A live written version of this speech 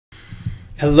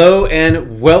Hello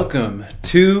and welcome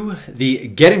to the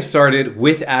Getting Started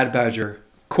with Ad Badger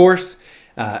course.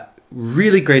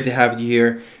 Really great to have you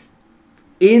here.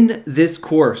 In this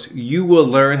course, you will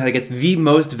learn how to get the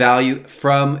most value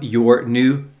from your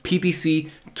new PPC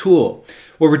tool.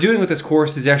 What we're doing with this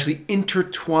course is actually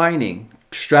intertwining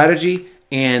strategy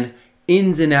and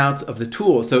ins and outs of the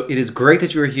tool. So it is great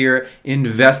that you're here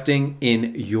investing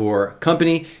in your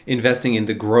company, investing in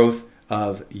the growth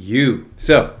of you.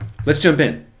 So let's jump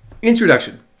in.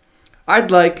 Introduction. I'd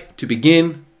like to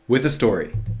begin with a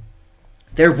story.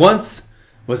 There once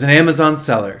was an Amazon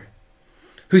seller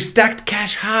who stacked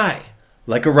cash high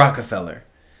like a Rockefeller.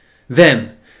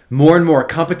 Then more and more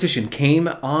competition came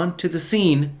onto the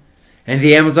scene and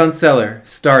the Amazon seller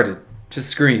started to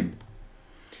scream.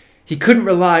 He couldn't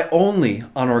rely only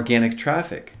on organic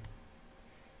traffic.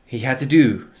 He had to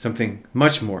do something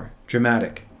much more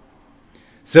dramatic.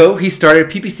 So he started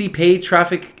PPC paid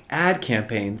traffic ad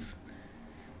campaigns,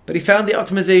 but he found the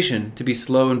optimization to be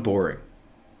slow and boring.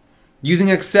 Using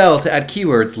Excel to add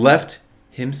keywords left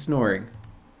him snoring.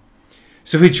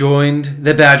 So he joined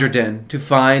the Badger Den to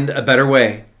find a better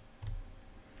way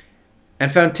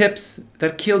and found tips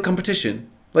that kill competition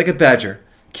like a badger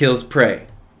kills prey.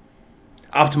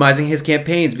 Optimizing his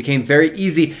campaigns became very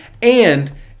easy,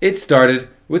 and it started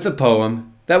with a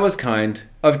poem that was kind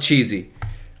of cheesy.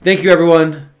 Thank you,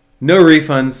 everyone. No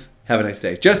refunds. Have a nice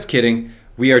day. Just kidding.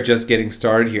 We are just getting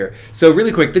started here. So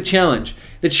really quick, the challenge.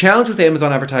 The challenge with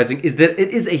Amazon advertising is that it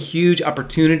is a huge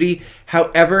opportunity.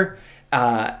 However,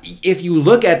 if you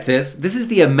look at this is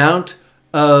the amount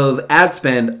of ad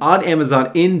spend on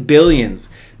Amazon in billions,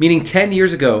 meaning 10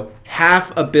 years ago,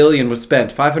 $500 million was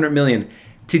spent, 500 million.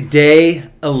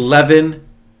 Today, $11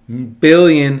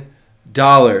 billion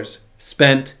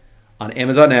spent on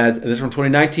Amazon ads, and this is from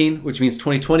 2019, which means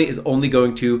 2020 is only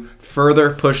going to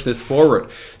further push this forward.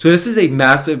 So this is a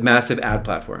massive, massive ad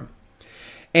platform.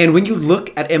 And when you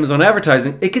look at Amazon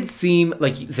advertising, it could seem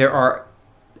like there are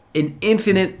an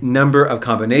infinite number of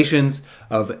combinations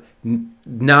of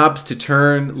knobs to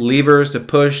turn, levers to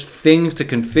push, things to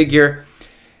configure.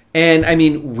 And I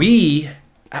mean, we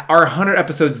are 100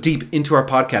 episodes deep into our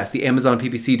podcast, the Amazon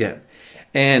PPC Den.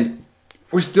 And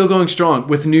we're still going strong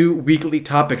with new weekly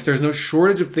topics. There's no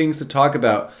shortage of things to talk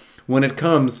about when it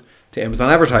comes to Amazon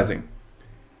advertising.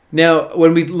 Now,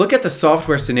 when we look at the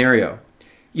software scenario,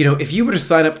 if you were to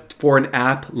sign up for an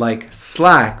app like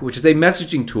Slack, which is a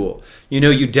messaging tool, you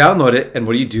download it, and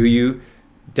what do? You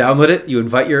download it, you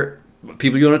invite your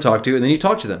people you want to talk to, and then you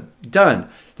talk to them. Done.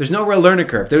 There's no real learning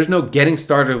curve. There's no getting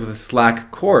started with a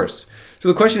Slack course. So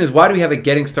the question is, why do we have a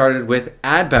getting started with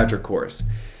Ad Badger course?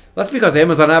 That's because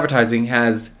Amazon advertising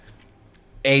has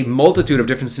a multitude of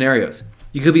different scenarios.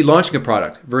 You could be launching a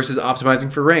product versus optimizing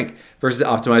for rank versus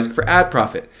optimizing for ad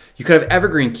profit. You could have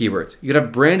evergreen keywords. You could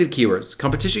have branded keywords,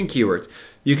 competition keywords.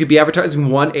 You could be advertising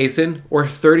one ASIN or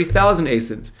 30,000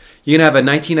 ASINs. You can have a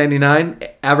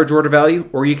 $19.99 average order value,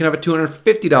 or you can have a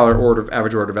 $250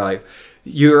 average order value.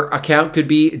 Your account could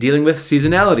be dealing with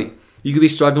seasonality. You could be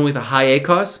struggling with a high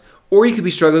ACoS, or you could be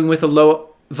struggling with a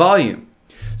low volume.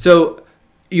 So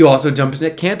you also jump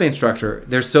into campaign structure.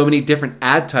 There's so many different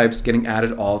ad types getting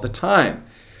added all the time.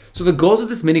 So the goals of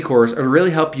this mini course are to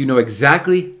really help you know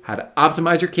exactly how to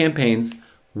optimize your campaigns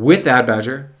with Ad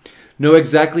Badger, know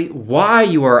exactly why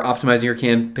you are optimizing your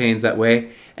campaigns that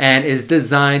way, and is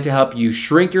designed to help you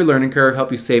shrink your learning curve, help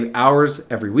you save hours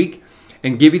every week,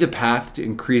 and give you the path to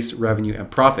increase revenue and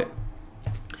profit.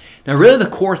 Now, really the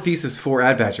core thesis for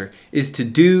Ad Badger is to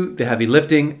do the heavy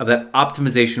lifting of that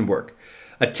optimization work.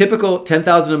 A typical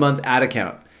 $10,000 a month ad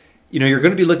account, you're going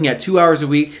to be looking at 2 hours a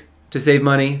week to save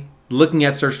money, looking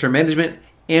at search term management,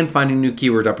 and finding new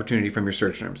keyword opportunity from your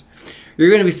search terms. You're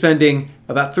going to be spending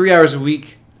about 3 hours a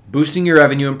week boosting your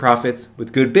revenue and profits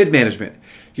with good bid management.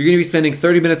 You're going to be spending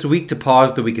 30 minutes a week to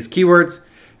pause the weakest keywords.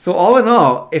 So all in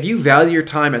all, if you value your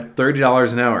time at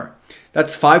 $30 an hour,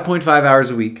 that's 5.5 hours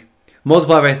a week,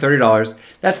 multiplied by $30,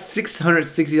 that's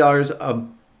 $660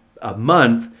 a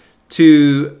month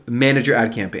to manage your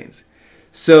ad campaigns.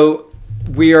 So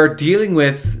we are dealing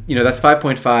with, that's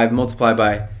 5.5 multiplied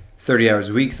by 30 hours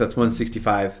a week. So that's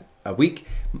 165 a week.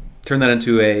 Turn that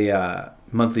into a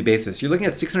monthly basis. You're looking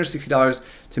at $660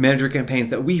 to manage your campaigns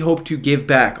that we hope to give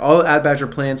back. All Ad Badger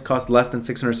plans cost less than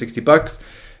 $660.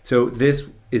 So this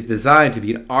is designed to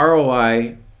be an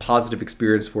ROI positive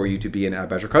experience for you to be an Ad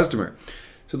Badger customer.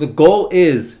 So the goal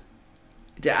is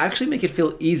to actually make it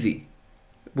feel easy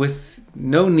with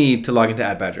no need to log into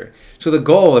Ad Badger. So the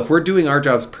goal, if we're doing our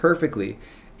jobs perfectly,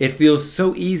 It feels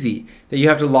so easy that you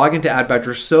have to log into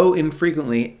AdBadger so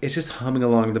infrequently, it's just humming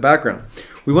along in the background.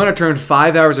 We want to turn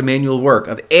 5 hours of manual work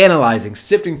of analyzing,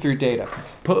 sifting through data,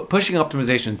 pushing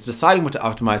optimizations, deciding what to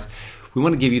optimize. We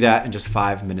want to give you that in just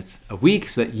 5 minutes a week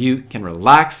so that you can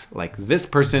relax like this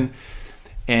person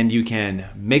and you can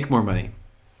make more money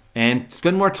and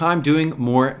spend more time doing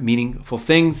more meaningful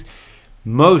things.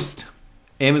 Most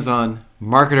Amazon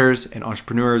marketers and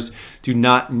entrepreneurs do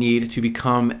not need to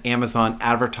become Amazon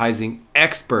advertising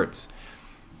experts.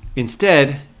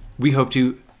 Instead, we hope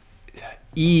to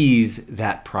ease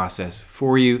that process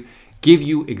for you, give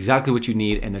you exactly what you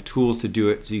need and the tools to do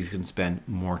it so you can spend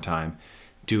more time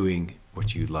doing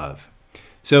what you love.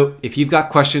 So if you've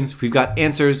got questions, we've got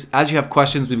answers. As you have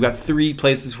questions, we've got 3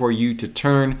 places for you to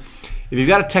turn. If you've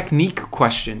got a technique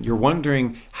question, you're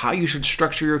wondering how you should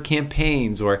structure your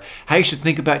campaigns or how you should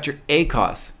think about your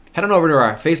ACOS, head on over to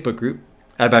our Facebook group,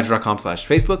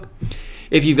 adbadger.com/Facebook.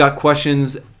 If you've got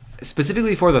questions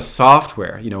specifically for the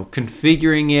software,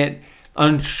 configuring it,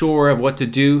 unsure of what to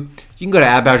do, you can go to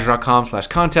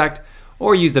adbadger.com/contact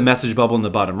or use the message bubble in the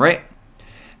bottom right.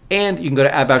 And you can go to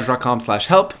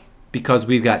adbadger.com/help because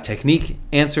we've got technique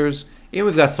answers and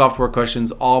we've got software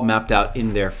questions all mapped out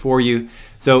in there for you.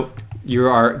 So you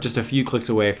are just a few clicks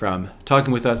away from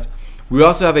talking with us. We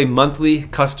also have a monthly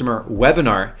customer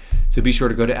webinar. So be sure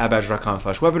to go to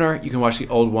adbadger.com/webinar. You can watch the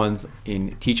old ones in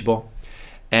Teachable.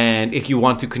 And if you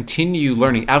want to continue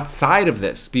learning outside of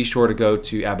this, be sure to go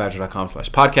to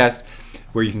adbadger.com/podcast,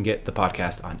 where you can get the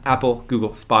podcast on Apple,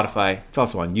 Google, Spotify. It's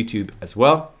also on YouTube as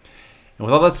well. And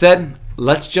with all that said,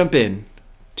 let's jump in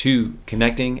to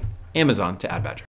connecting Amazon to AdBadger.